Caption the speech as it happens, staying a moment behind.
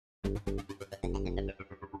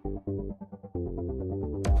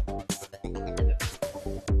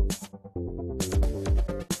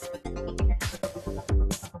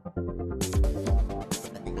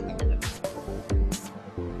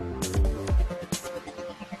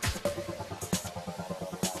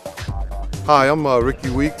Hi, I'm Rickie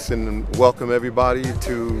Weeks, and welcome everybody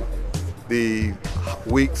to the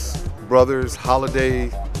Weeks Brothers Holiday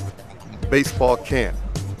Baseball Camp.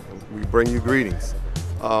 We bring you greetings.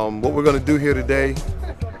 What we're going to do here today,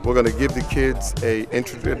 we're going to give the kids an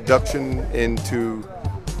introduction into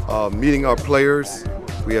meeting our players.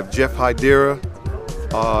 We have Jeff Hydera,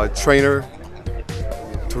 trainer,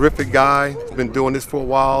 terrific guy. He's been doing this for a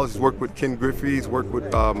while. He's worked with Ken Griffey, he's worked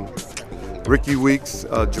with Rickie Weeks,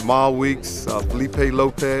 Jemile Weeks, Felipe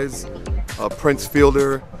Lopez, Prince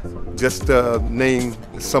Fielder, just to name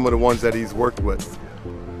some of the ones that he's worked with.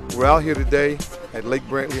 We're out here today at Lake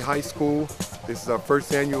Brantley High School. This is our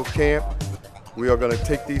first annual camp. We are going to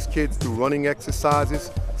take these kids through running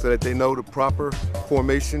exercises so that they know the proper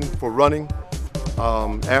formation for running.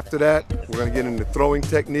 After that, we're going to get into throwing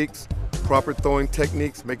techniques, proper throwing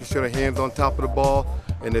techniques, making sure their hands on top of the ball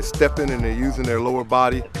and they're stepping and they're using their lower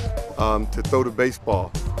body to throw the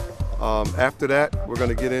baseball. After that, we're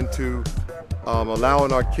going to get into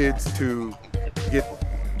allowing our kids to get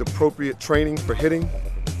the appropriate training for hitting.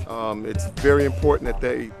 It's very important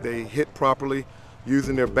that they hit properly,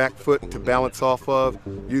 using their back foot to balance off of,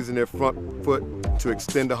 using their front foot to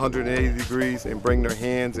extend 180 degrees and bring their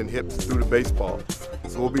hands and hips through the baseball.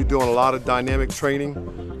 So we'll be doing a lot of dynamic training.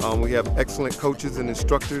 We have excellent coaches and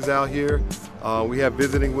instructors out here. We have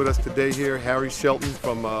visiting with us today here, Harry Shelton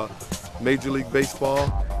from Major League Baseball.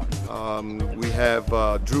 We have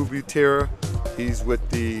Drew Butera. He's with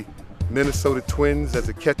the Minnesota Twins as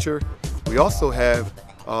a catcher. We also have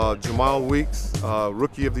Jemile Weeks,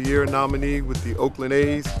 Rookie of the Year nominee with the Oakland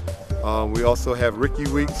A's. We also have Rickie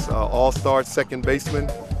Weeks, All-Star second baseman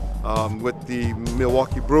with the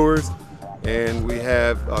Milwaukee Brewers. And we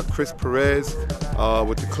have Chris Perez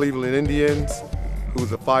with the Cleveland Indians,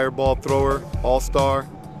 who's a fireball thrower, All-Star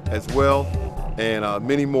as well, and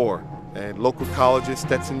many more. And local colleges,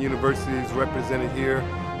 Stetson University is represented here,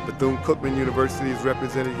 Bethune-Cookman University is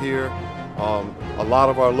represented here. A lot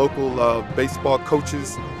of our local baseball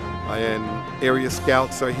coaches and area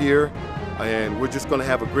scouts are here, and we're just going to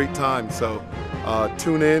have a great time. So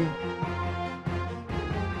tune in.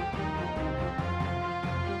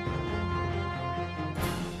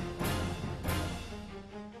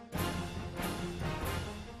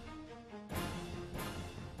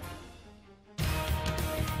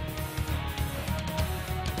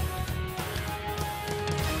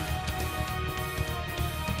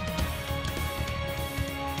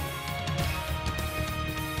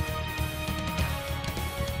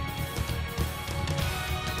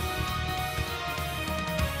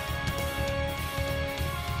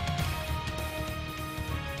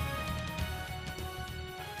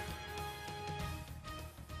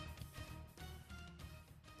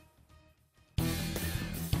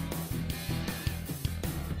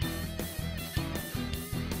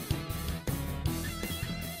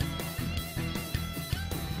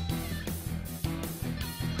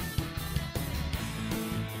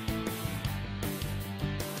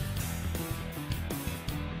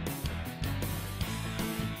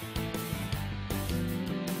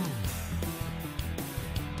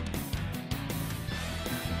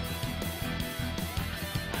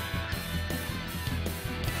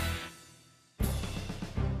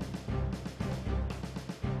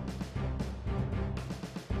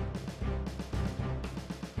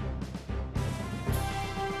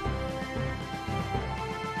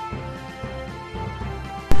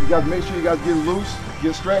 You guys make sure you guys get loose,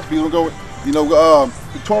 get stretched. You're gonna go,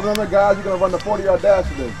 the 12 and under guys, you're gonna run the 40-yard dash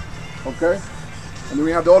today, okay? And then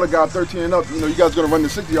we have the older guys, 13 and up. You guys are gonna run the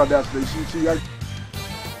 60-yard dash today. So you guys.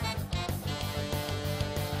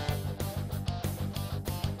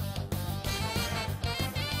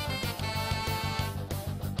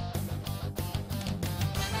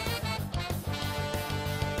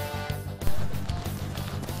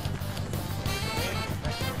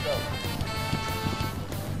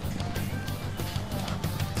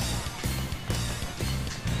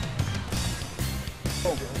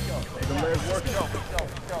 The legs working.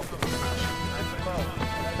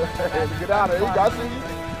 Get out of here. I see you.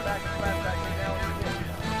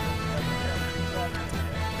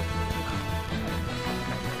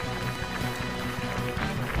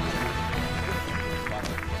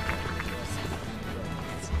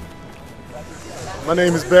 My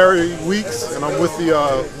name is Barry Weeks, and I'm with the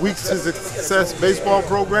Weeks to Success baseball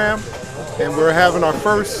program, and we're having our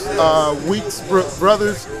first Weeks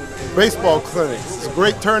Brothers baseball clinic. It's a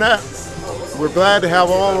great turnout. We're glad to have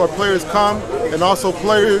all our players come, and also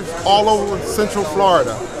players all over Central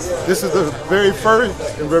Florida. This is the very first,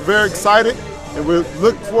 and we're very excited, and we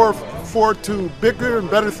look forward to bigger and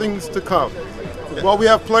better things to come. Well, we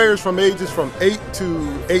have players from ages from 8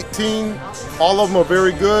 to 18. All of them are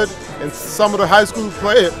very good, and some of the high school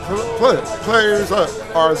players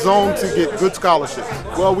are zoned to get good scholarships.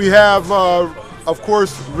 Well, we have, of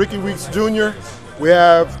course, Rickie Weeks Jr., we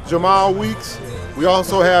have Jemile Weeks, we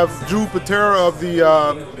also have Drew Patera of the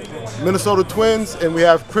Minnesota Twins, and we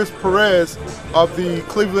have Chris Perez of the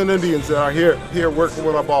Cleveland Indians that are here working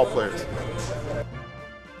with our ball players.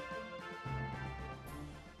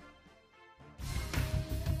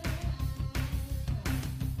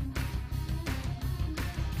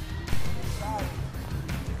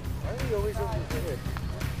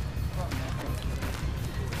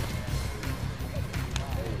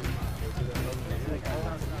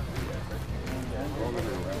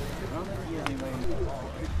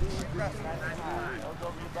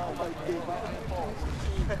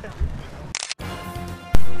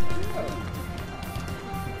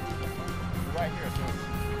 Right here, so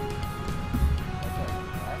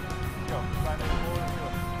go. Right there, forward and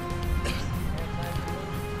good.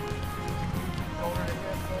 Shoulder to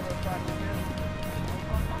hip, shoulder back to hip.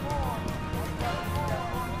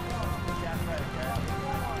 Look athletic, guys.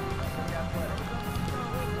 Look athletic.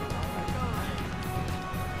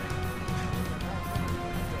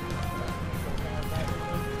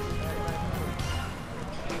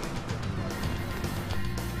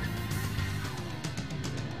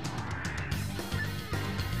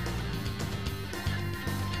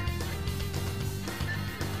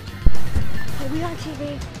 Are we on TV?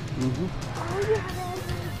 Mm-hmm. Oh, you have all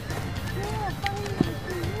these.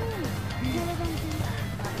 Yeah,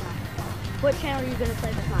 what channel are you going to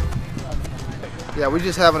play this on? Yeah, we're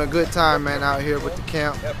just having a good time, man, out here with the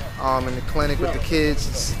camp, in the clinic with the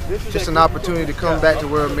kids. It's just an opportunity to come back to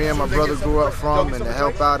where me and my brother grew up from, and to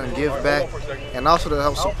help out and give back, and also to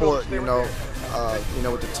help support,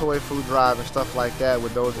 with the toy food drive and stuff like that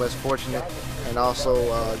with those less fortunate, and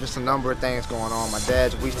also just a number of things going on. My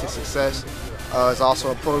dad's Weeks to Success is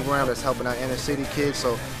also a program that's helping out inner city kids.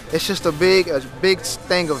 So it's just a big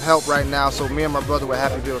thing of help right now. So me and my brother were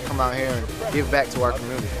happy to be able to come out here and give back to our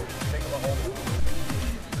community.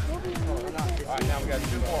 All right, now we got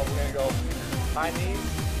 2 more. We're going to go high knees,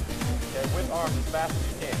 okay, with arms as fast as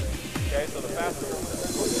you can. Okay, so the fastest.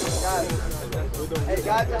 Got it. Hey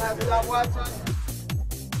guys, I have a stopwatch on.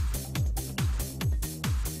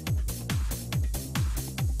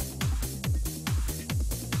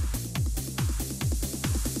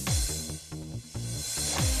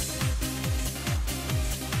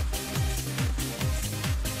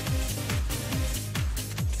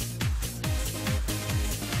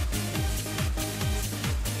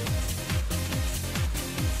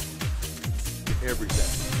 Every day,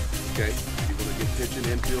 okay? You're going to get pitching,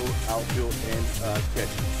 infield, outfield, and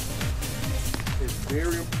catching. It's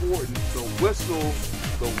very important. The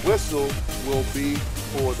whistle will be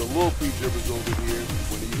for the little pea jibbers over here.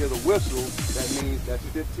 When you hear the whistle, that means that's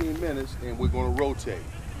 15 minutes, and we're going to rotate.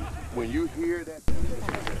 When you hear that.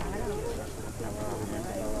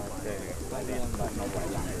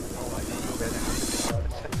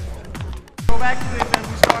 Go back to this and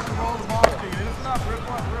we start to roll the ball to you. Listen up, real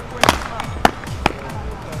quick.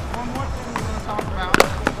 One more thing we're going to talk about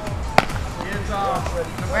is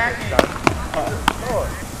the back end.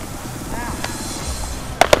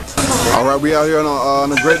 All right, we out here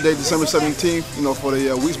on a great day, December 17th, for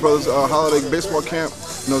the Weeks Brothers holiday baseball camp.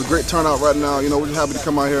 The great turnout right now. We're just happy to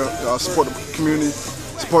come out here, support the community,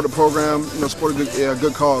 support the program, support a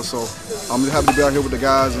good cause. So I'm just happy to be out here with the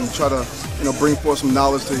guys and try to, bring forth some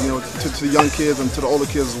knowledge to, to the young kids and to the older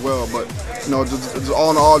kids as well. But, just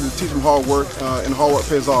all in all, just teach them hard work, and hard work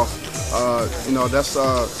pays off.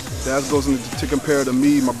 That goes into compare to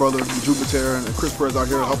me, my brother, Drew Patera, and Chris Perez out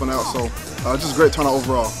here helping out. So just a great turnout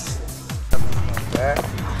overall.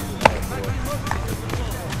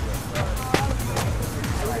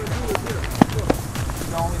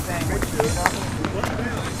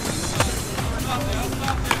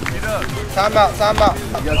 Time out.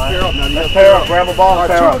 You guys pair up now. Let's pair up, grab a ball and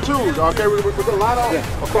pair up. 2 on 2. Okay, we're going to line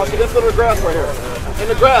up across this little grass right here. In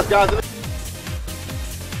the grass, guys.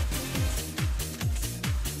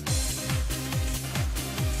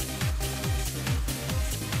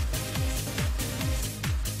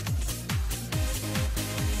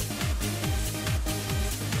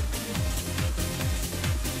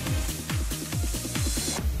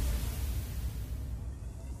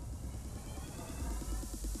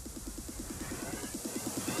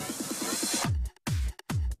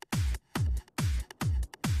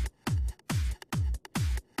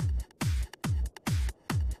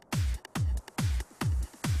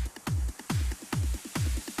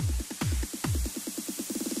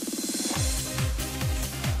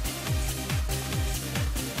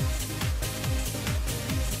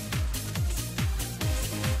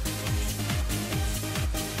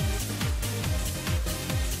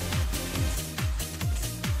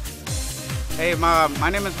 Hey, my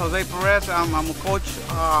name is Jose Perez. I'm a coach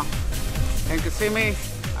in Kissimmee,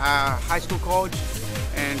 high school coach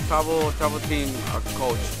and travel team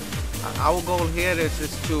coach. Our goal here is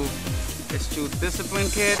to discipline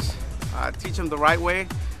kids, teach them the right way.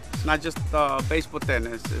 It's not just baseball thing,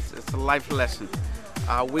 it's a life lesson.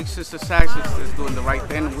 Weeks of success is doing the right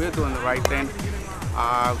thing, we're doing the right thing.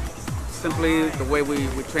 Simply the way we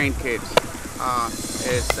train kids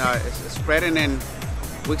is spreading, and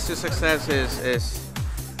Weeks to Success is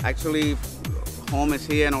actually home is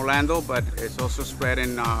here in Orlando, but it's also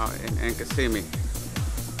spreading in Kissimmee.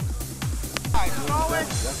 Back to the line.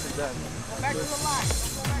 Go back this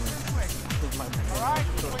way. All right?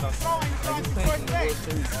 When you're throwing, you're throwing to first base.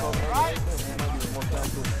 All right?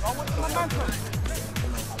 Go with the momentum.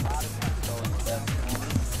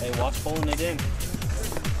 Hey, watch pulling it in.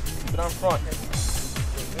 Keep it on front.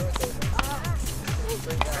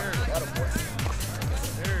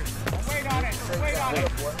 Wait on it. Wait on it.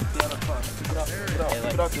 Keep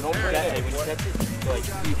it up. You don't break it. When you catch it, like,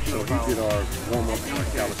 So he did our warm-up in our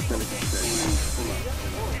calisthenics today.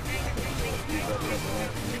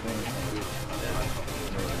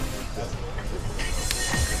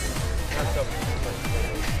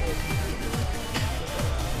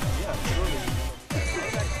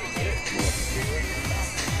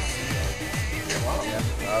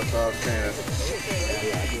 That's what I was saying.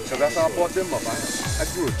 So that's how I bought them up. I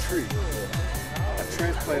grew a tree. I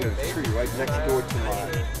transplanted a tree right next door to my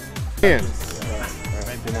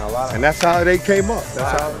And that's how they came up.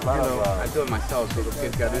 That's how, you know. I do it myself, so the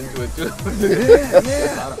kids got into it too.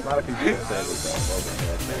 Yeah. A lot of people say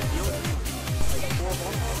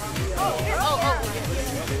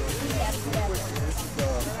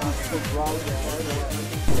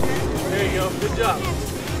There you go. Good job.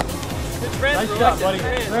 Good friends, nice job, buddy.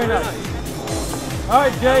 Very nice. All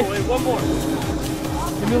right, Jay. Wait, one more.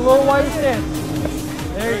 Give me a little while you stand.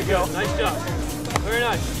 There you go. Nice job. Very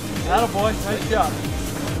nice. Attaboy. Nice job.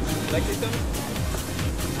 Like this done?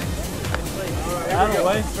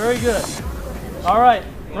 Attaboy. Very good. All right.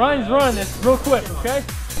 Ryan's running this real quick, okay?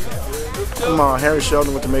 I'm Harry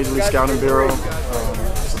Sheldon with the Major League Scouting Bureau.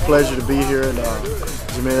 It's a pleasure to be here at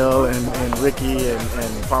Jemile and Rickie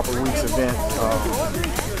and Papa Weeks event.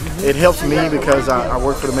 It helps me because I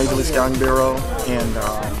work for the Major League Scouting Bureau, and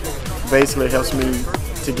basically it helps me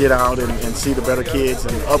to get out and see the better kids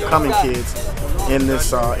and upcoming kids in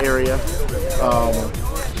this area.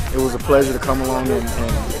 It was a pleasure to come along and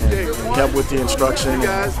help with the instruction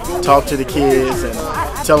and talk to the kids and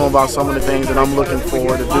tell them about some of the things that I'm looking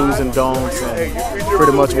for, the do's and don'ts, and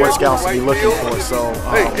pretty much what scouts will be looking for. So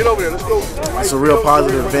it's a real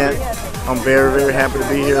positive event. I'm very, very happy to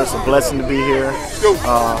be here. It's a blessing to be here.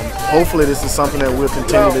 Hopefully this is something that we'll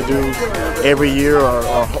continue to do every year, or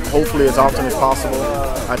hopefully as often as possible.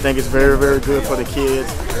 I think it's very, very good for the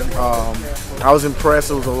kids. I was impressed.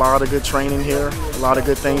 There was a lot of good training here, a lot of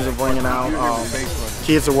good things they're bringing out.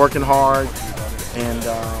 Kids are working hard, and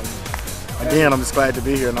again, I'm just glad to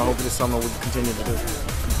be here, and I hope it's something we can continue to do.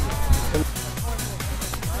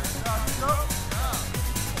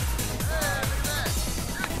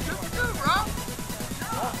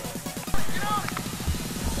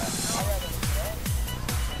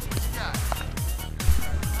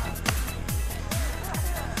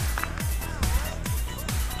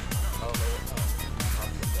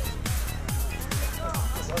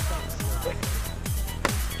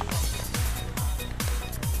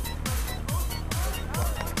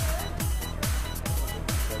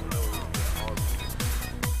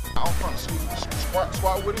 Out front,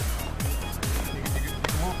 squat with it. You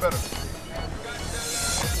can move better.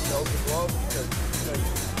 All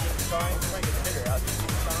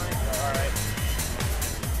right.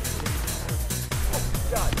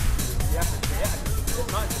 God, you have to react.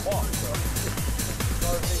 It's not the ball, so.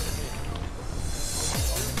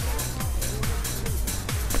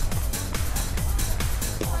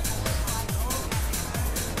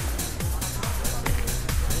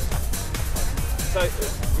 So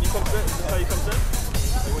when you come set, is this how you come set?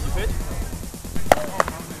 Like when you pitch?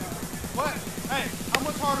 What? Hey, how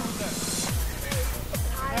much harder was that?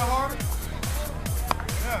 That harder?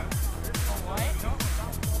 Yeah.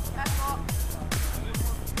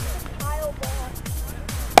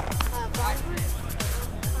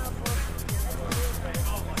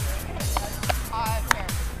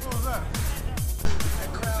 What was that?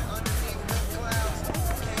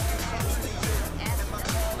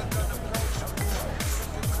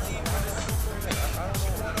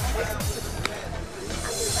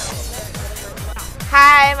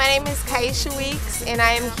 Hi, my name is Kaisha Weeks, and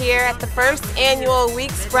I am here at the first annual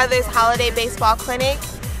Weeks Brothers Holiday Baseball Clinic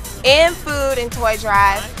and Food and Toy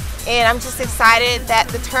Drive. and I'm just excited that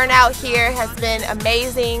the turnout here has been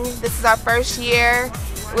amazing. This is our first year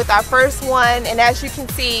with our first one, and as you can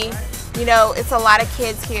see, you know, it's a lot of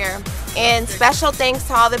kids here. And special thanks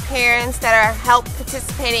to all the parents that are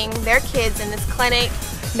participating their kids in this clinic.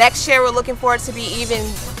 Next year we're looking forward to be even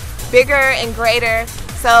bigger and greater.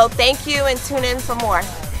 So thank you and tune in for more.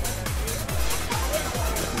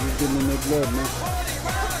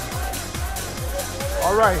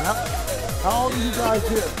 All right, how old are you guys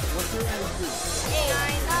here? What's your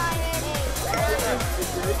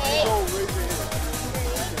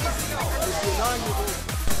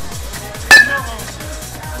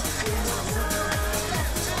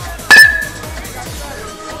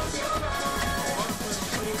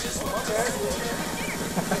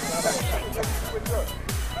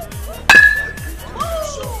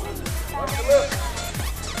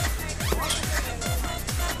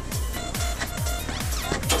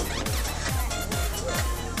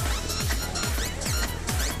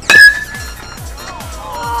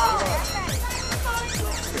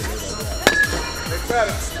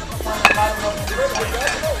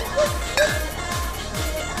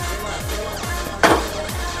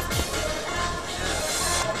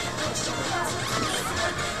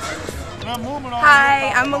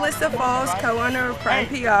Hi, I'm Melissa Falls, co-owner of Prime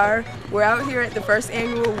PR. We're out here at the first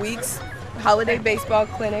annual Weeks Holiday Baseball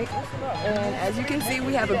Clinic, and as you can see,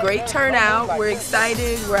 we have a great turnout. We're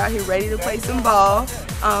excited. We're out here ready to play some ball.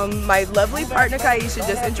 My lovely partner Kaisha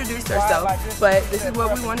just introduced herself, but this is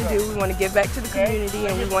what we want to do. We want to give back to the community,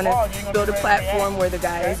 and we want to build a platform where the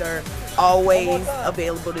guys are always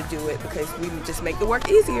available to do it, because we just make the work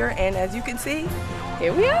easier. And as you can see,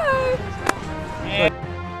 here we are.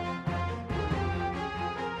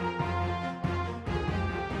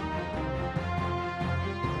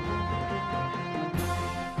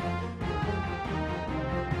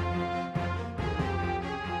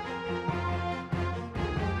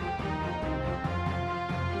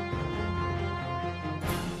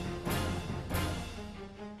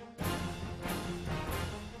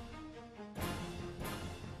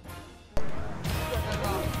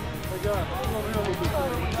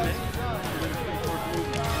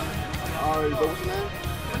 Alright, what's your name?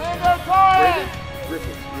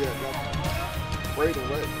 Rickie. Yeah, that's Braden,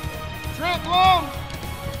 right? Trent Long.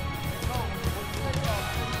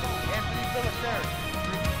 Anthony Phillips.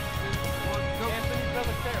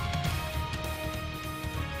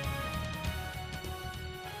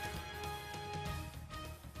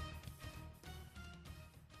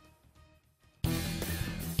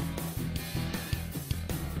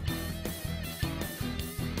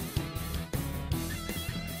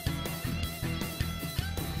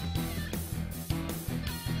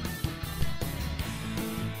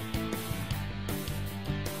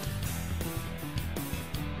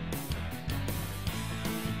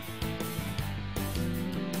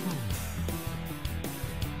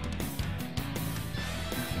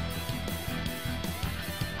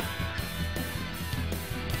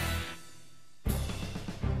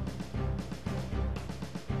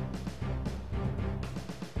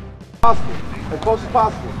 Possible, as close as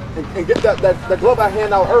possible, and get that glove I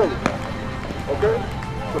hand out early. Okay?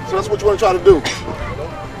 So that's what you want to try to do.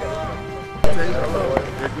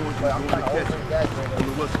 They're going to catch on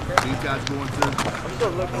the whistle. These guys going to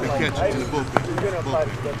catch it in the bullpen.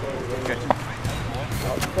 Catch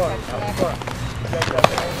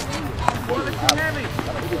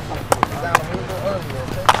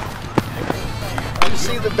You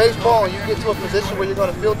see the baseball and you get to a position where you're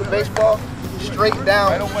going to field the baseball, straight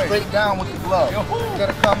down with the glove. You got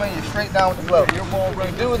to come in, you're straight down with the glove. You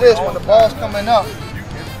do this when the ball's coming up,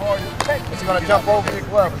 it's going to jump over your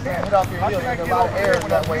glove. It's going to hit off your heel. There's a lot of air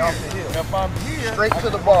that way off the heel. Straight to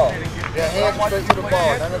the ball. Your hands straight to the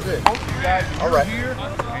ball. None of this. All right.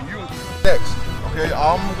 Next. Okay,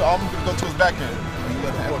 I'm going to go to his backhand.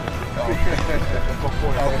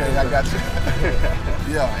 Okay, I got you.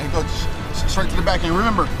 Yeah, and go straight to the backhand.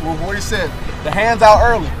 Remember what he said, the hands out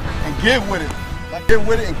early and get with it. Get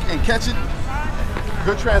with it and catch it.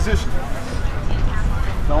 Good transition.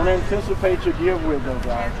 Don't anticipate your give with though,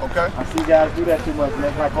 guys. Okay. I see guys do that too much, and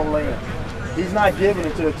that's like Ole. He's not giving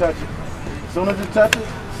it till it touches. As soon as it touches,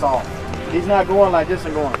 soft. He's not going like this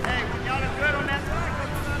and going.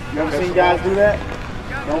 You ever seen guys do that?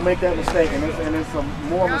 Don't make that mistake, and it's a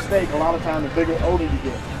more mistake a lot of times the bigger, older you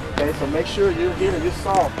get. Okay, so make sure you're here, you're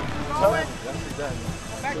soft. Back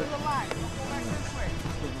to the line.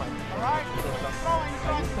 All right?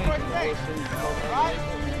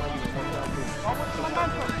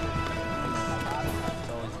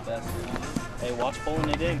 Hey, watch pulling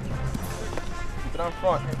it in. Keep it on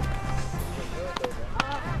front.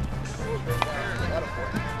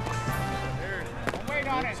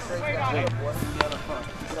 on it. Wait on it.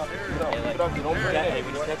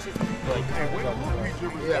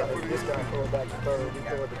 Yeah, this guy throw it back to third. We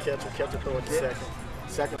throw it to catcher throw it to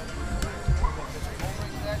second.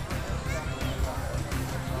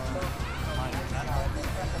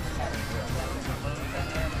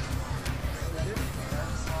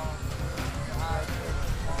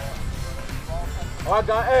 All right,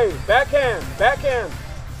 guys. Hey, backhand.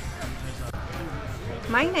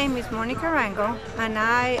 My name is Monica Rango, and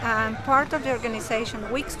I am part of the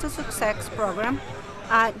organization Weeks to Success program.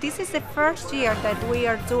 This is the first year that we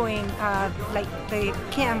are doing like the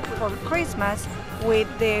camp for Christmas with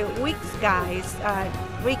the Weeks guys,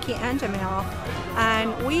 Rickie and Jemile,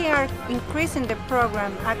 and we are increasing the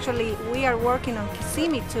program. Actually, we are working on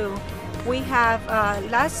Kissimmee too. We have,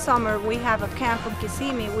 last summer we have a camp on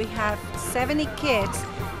Kissimmee. We have 70 kids,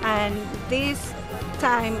 and this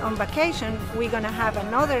time on vacation we're gonna have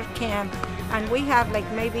another camp, and we have like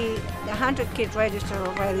maybe 100 kids registered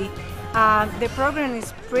already. The program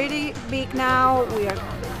is pretty big now.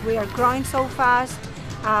 We are growing so fast.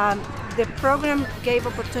 The program gave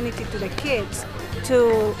opportunity to the kids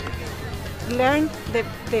to learn the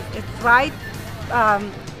right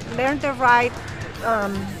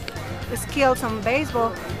skills on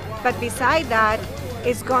baseball, but beside that,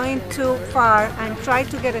 it's going too far and try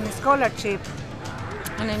to get a scholarship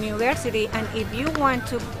in a university. And if you want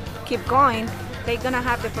to keep going, they're gonna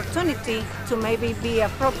have the opportunity to maybe be a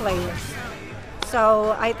pro player.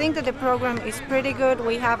 So I think that the program is pretty good.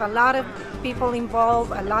 We have a lot of people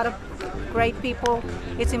involved, a lot of great people.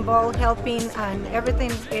 It's involved helping and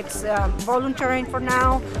everything. It's volunteering for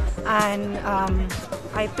now, and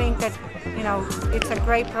I think that it's a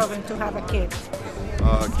great program to have a kid.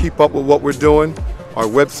 Keep up with what we're doing. Our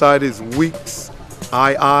website is Weeks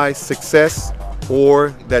II Success,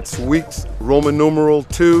 or that's Weeks Roman numeral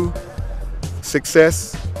 2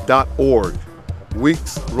 success.org.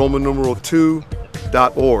 Weeks Roman numeral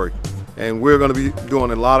 2.org. And we're going to be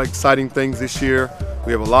doing a lot of exciting things this year.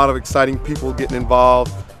 We have a lot of exciting people getting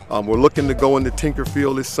involved. We're looking to go into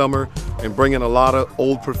Tinkerfield this summer and bring in a lot of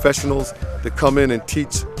old professionals to come in and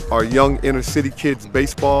teach our young inner city kids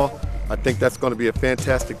baseball. I think that's going to be a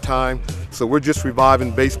fantastic time. So we're just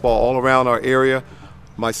reviving baseball all around our area.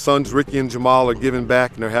 My sons Rickie and Jemile are giving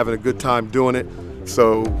back, and they're having a good time doing it.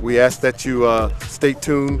 So we ask that you stay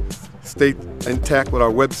tuned, stay intact with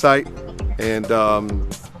our website, and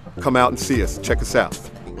come out and see us. Check us out.